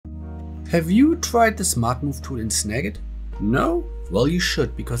Have you tried the Smart Move tool in Snagit? No? Well, you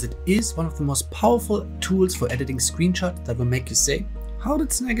should, because it is one of the most powerful tools for editing screenshots that will make you say, how did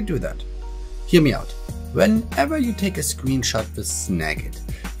Snagit do that? Hear me out. Whenever you take a screenshot with Snagit,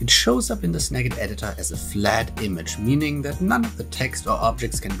 it shows up in the Snagit editor as a flat image, meaning that none of the text or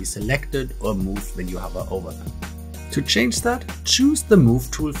objects can be selected or moved when you hover over them. To change that, choose the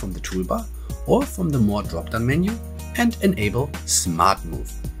Move tool from the toolbar or from the More drop-down menu and enable Smart Move.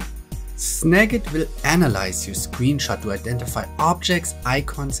 Snagit will analyze your screenshot to identify objects,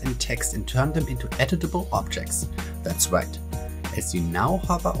 icons and text and turn them into editable objects. That's right. As you now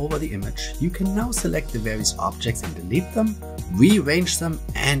hover over the image, you can now select the various objects and delete them, rearrange them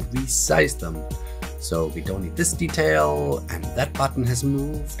and resize them. So we don't need this detail, and that button has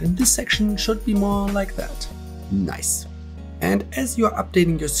moved, and this section should be more like that. Nice. And as you are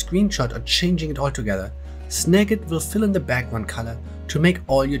updating your screenshot or changing it altogether, Snagit will fill in the background color to make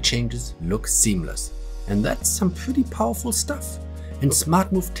all your changes look seamless. And that's some pretty powerful stuff. And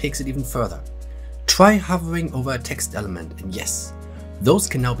Smart Move takes it even further. Try hovering over a text element, and yes, those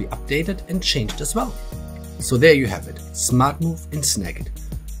can now be updated and changed as well. So there you have it, Smart Move in Snagit.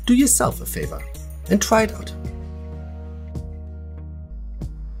 Do yourself a favor and try it out.